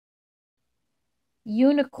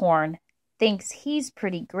Unicorn Thinks He's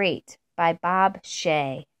Pretty Great by Bob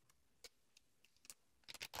Shea.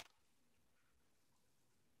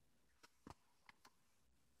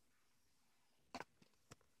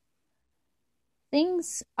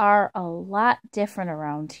 Things are a lot different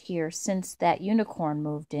around here since that unicorn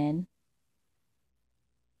moved in.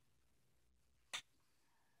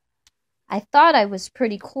 I thought I was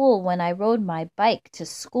pretty cool when I rode my bike to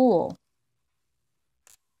school.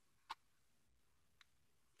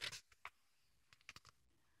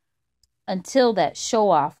 Until that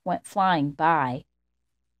show-off went flying by.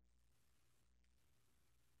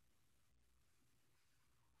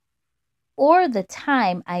 Or the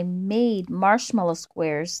time I made marshmallow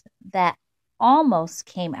squares that almost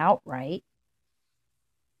came out right.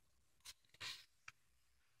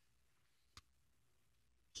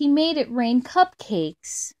 He made it rain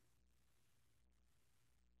cupcakes.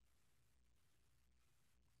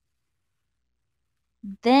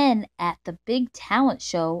 Then at the big talent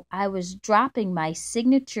show, I was dropping my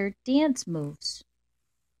signature dance moves.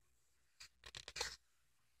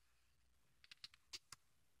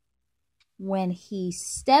 When he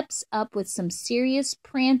steps up with some serious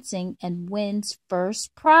prancing and wins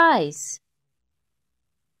first prize.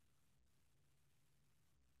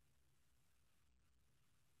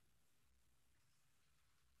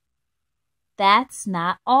 That's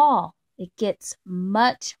not all. It gets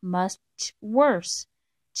much, much worse.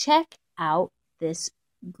 Check out this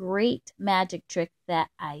great magic trick that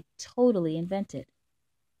I totally invented.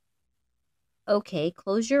 Okay,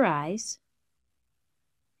 close your eyes.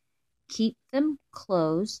 Keep them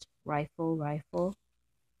closed. Rifle, rifle.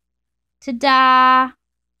 Ta-da!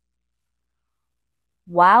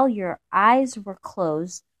 While your eyes were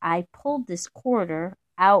closed, I pulled this quarter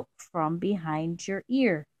out from behind your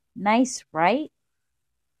ear. Nice, right?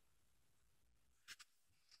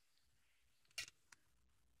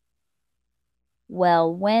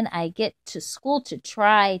 Well, when I get to school to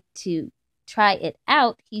try it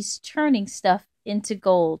out, he's turning stuff into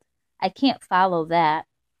gold. I can't follow that.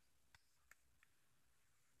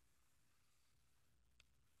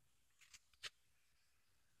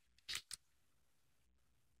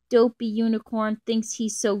 Dopey unicorn thinks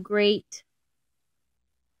he's so great.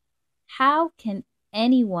 How can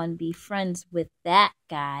anyone be friends with that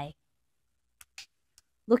guy?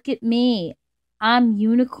 Look at me. I'm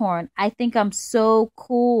unicorn. I think I'm so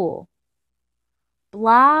cool.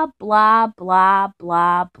 Blah, blah, blah,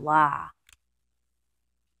 blah, blah.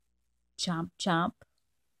 Chomp, chomp.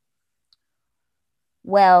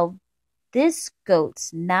 Well, this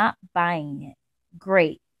goat's not buying it.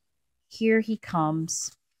 Great. Here he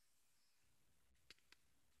comes.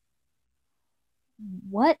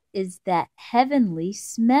 What is that heavenly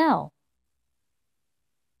smell?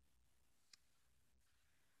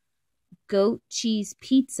 Goat cheese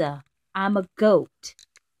pizza. I'm a goat.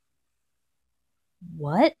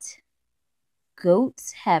 What?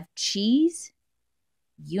 Goats have cheese?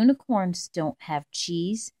 Unicorns don't have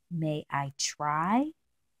cheese. May I try?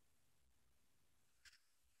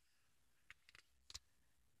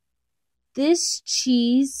 This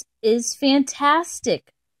cheese is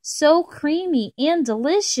fantastic. So creamy and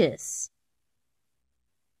delicious.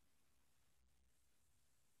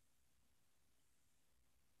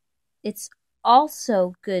 It's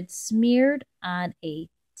also good smeared on a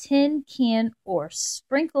tin can or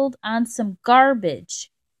sprinkled on some garbage.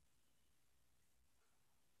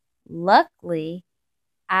 Luckily,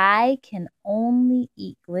 I can only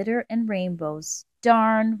eat glitter and rainbows.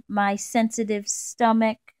 Darn my sensitive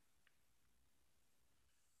stomach.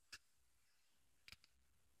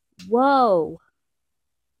 Whoa!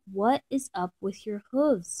 What is up with your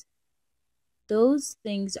hooves? Those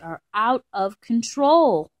things are out of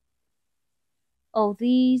control. Oh,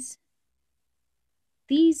 these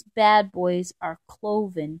bad boys are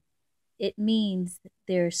cloven. It means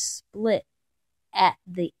they're split at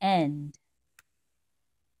the end.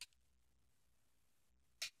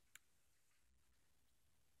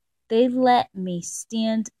 They let me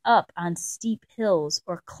stand up on steep hills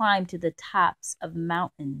or climb to the tops of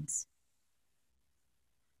mountains.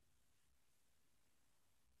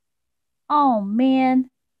 Oh man,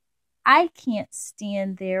 I can't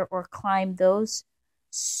stand there or climb those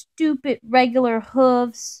stupid regular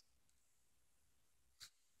hooves.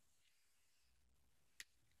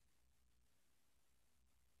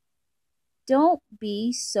 Don't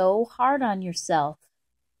be so hard on yourself.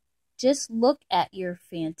 Just look at your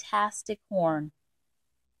fantastic horn.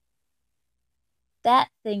 That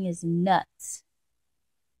thing is nuts.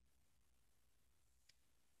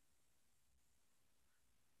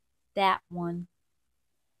 That one.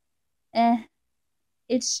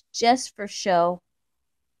 It's just for show.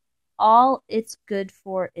 all it's good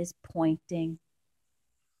for is pointing.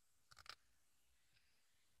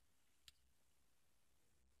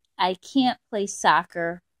 I can't play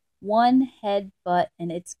soccer. One headbutt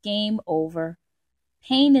and it's game over.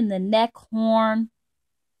 Pain in the neck horn.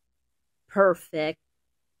 Perfect.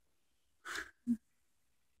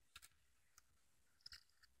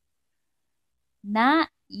 Not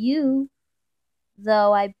you,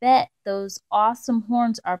 though I bet those awesome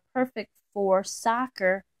horns are perfect for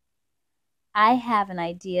soccer. I have an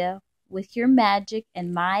idea. With your magic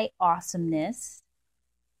and my awesomeness,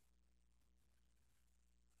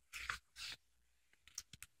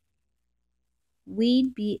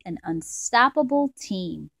 we'd be an unstoppable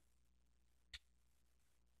team.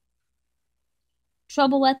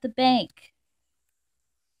 Trouble at the bank.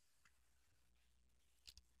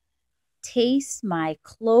 Taste my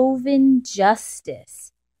cloven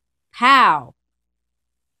justice. Pow!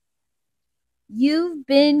 You've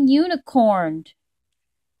been unicorned.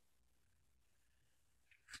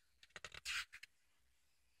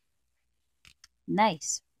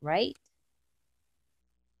 Nice, right?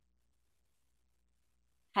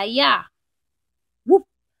 Hiya! Whoop!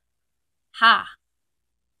 Ha!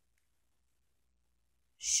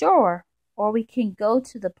 Sure, or we can go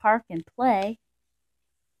to the park and play.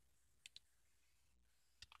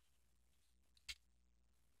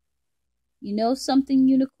 You know something,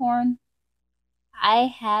 Unicorn? I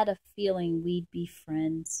had a feeling we'd be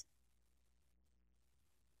friends.